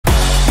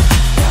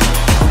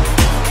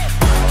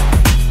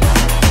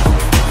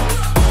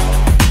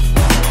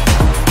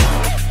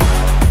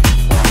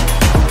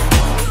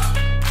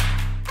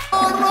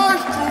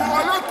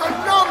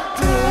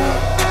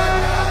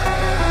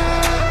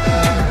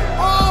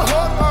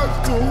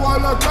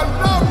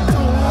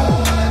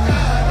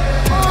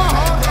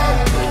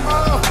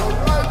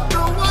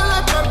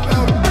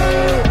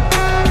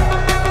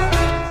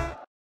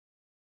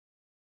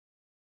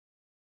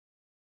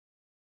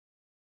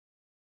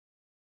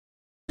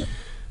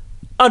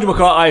Andrew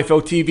McCart,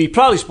 IFL TV,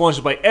 proudly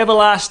sponsored by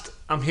Everlast.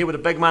 I'm here with a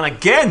big man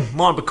again,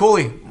 Martin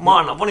Bakole.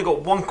 Martin, I've only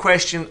got one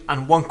question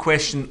and one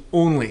question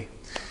only.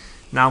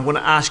 Now I'm going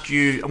to ask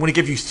you, I'm going to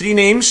give you three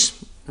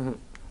names.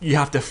 You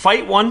have to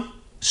fight one,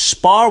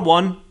 spar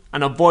one,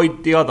 and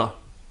avoid the other.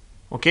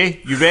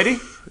 Okay, you ready?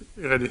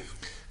 Ready.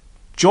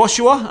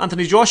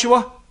 Anthony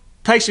Joshua,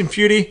 Tyson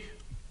Fury,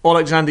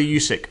 Alexander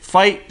Usyk.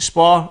 Fight,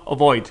 spar,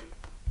 avoid.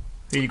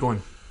 Who are you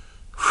going?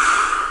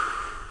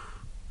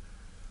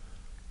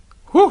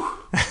 Whew.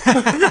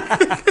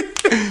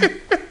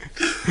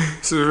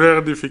 It's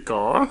very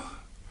difficult.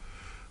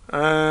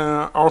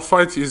 Our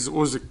fight is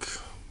Usyk.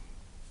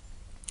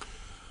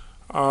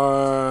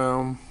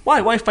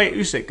 Why fight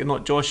Usyk and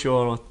not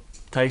Joshua or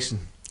Tyson?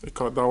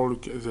 Because that will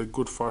is a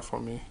good fight for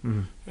me,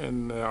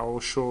 and I will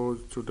show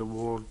to the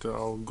world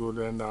how good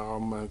and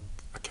I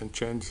can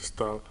change the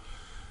style,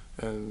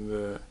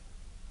 and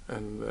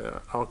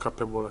how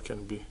capable I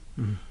can be.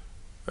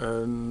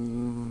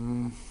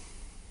 And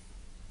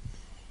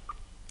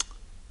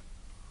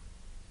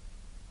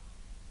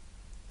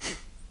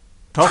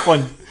Tough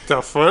one.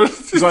 Tough one.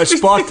 You got to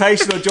spar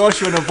Tyson or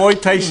Joshua and avoid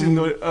Tyson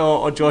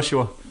or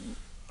Joshua.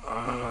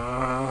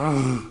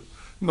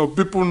 No,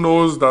 people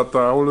knows that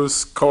I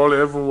always call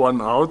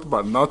everyone out,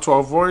 but not to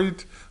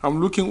avoid.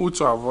 I'm looking who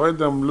to avoid.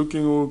 I'm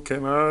looking who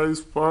can I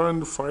spar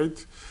and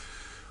fight.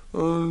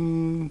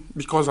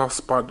 Because I've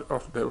sparred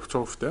two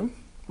of them,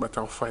 but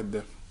I'll fight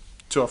them.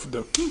 Two of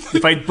them. You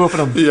fight both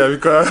of them? Yeah,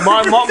 because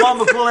Martin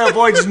Bakole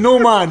avoids no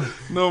man.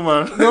 No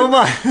man. No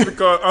man.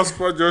 Because as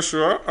for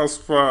Joshua, as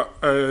for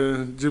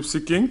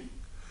Gypsy King,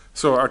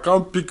 so I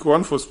can't pick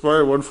one for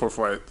spar, one for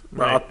fight.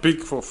 But Right. I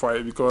pick for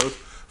fight because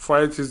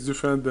fight is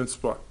different than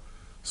spar.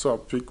 So I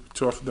pick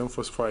two of them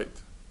for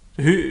fight.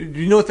 Do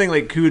you know think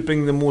like who would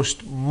bring the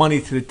most money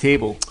to the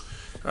table?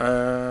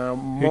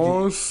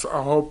 Most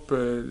I hope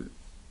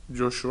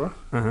Joshua.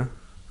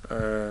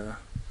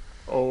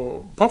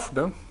 Or both of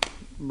them.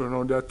 You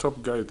know, they're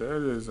top guy there.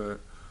 There's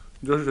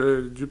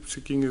Joshua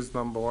Gypsy King is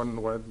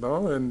 #1 right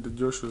now, and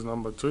Joshua is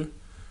 #3.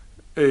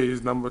 A is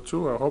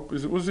 #2. I hope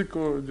is Usyk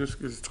or just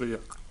is 3.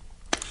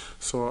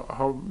 So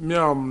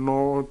I'm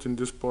not in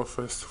this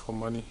process for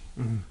money.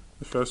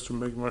 First to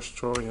make my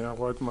story,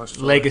 write my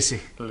story. Legacy.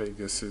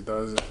 Legacy.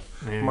 That's it.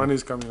 Yeah. Money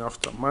is coming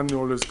after. Money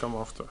always come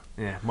after.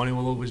 Yeah, money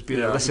will always be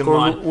there. Yeah, Listen,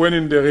 because man. when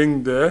in the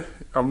ring there,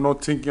 I'm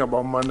not thinking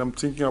about money. I'm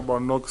thinking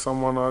about knock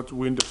someone out,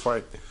 win the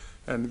fight,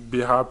 and be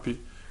happy,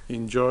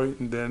 enjoy,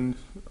 and then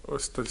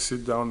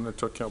sit down and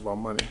talking about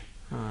money.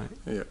 Alright.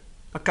 Yeah.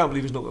 I can't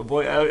believe he's not going to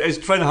avoid. It's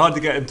trying hard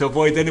to get him to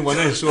avoid anyone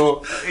else.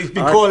 So he's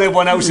been calling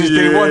everyone out since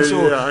day one. So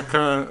yeah, I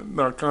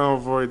can't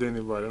avoid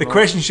anybody. the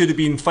question should have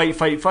been fight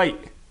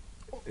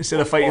instead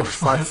of fight.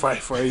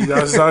 Fight.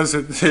 That's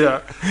it.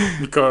 Yeah,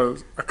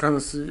 because I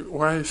can't see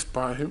why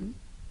spar him.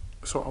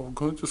 So I'm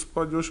going to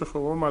spar Joshua for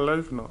all my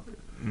life now.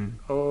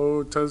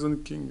 Oh,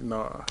 Tyson King,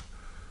 no.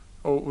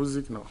 Oh,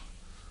 Usyk, no.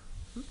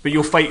 But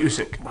you'll fight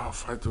Usyk. I'll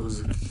fight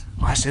Usyk.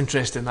 Oh, that's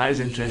interesting. That is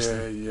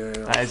interesting. Yeah.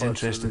 That is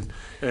interesting.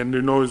 Usyk. And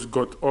you know he's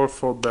got all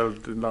 4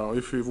 belts now.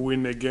 If we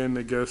win again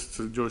against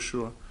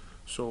Joshua,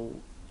 so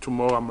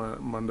tomorrow I'm a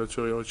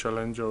mandatory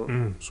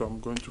challenger. So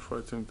I'm going to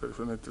fight him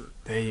definitely.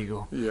 There you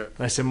go. Yeah.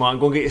 Listen, man,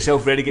 go and get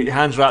yourself ready, get your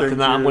hands wrapped in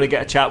that. I'm going to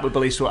get a chat with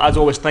Billy. So as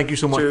always, thank you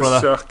so much, Cheers, brother.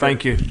 sir.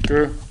 Thank you.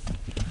 Good.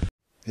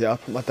 Yeah, I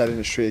put my dad in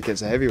the street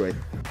against a heavyweight.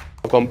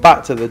 I've gone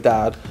back to the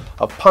dad.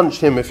 I've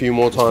punched him a few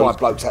more There's times. 5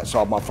 blokes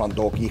outside my front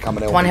door. Can you come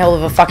and help One me? hell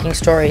of a fucking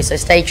story, so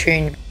stay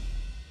tuned.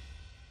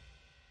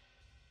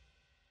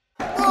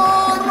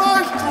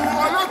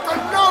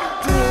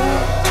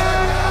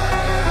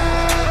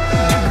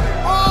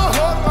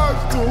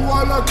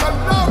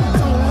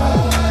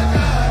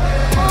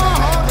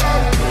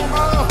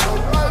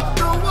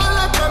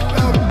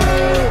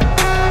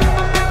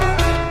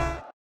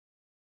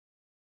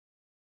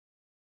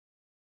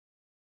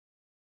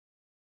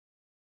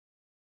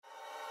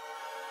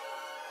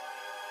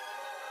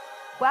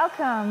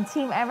 Welcome,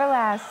 Team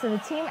Everlast, to the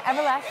Team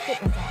Everlast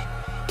Fitness app.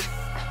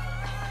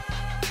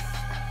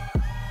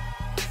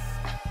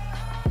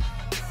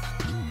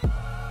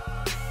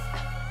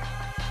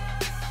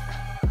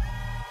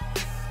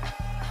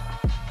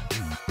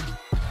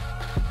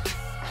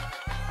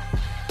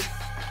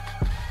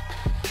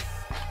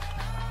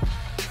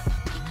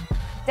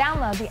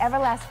 Download the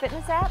Everlast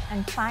Fitness app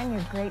and find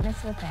your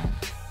greatness within.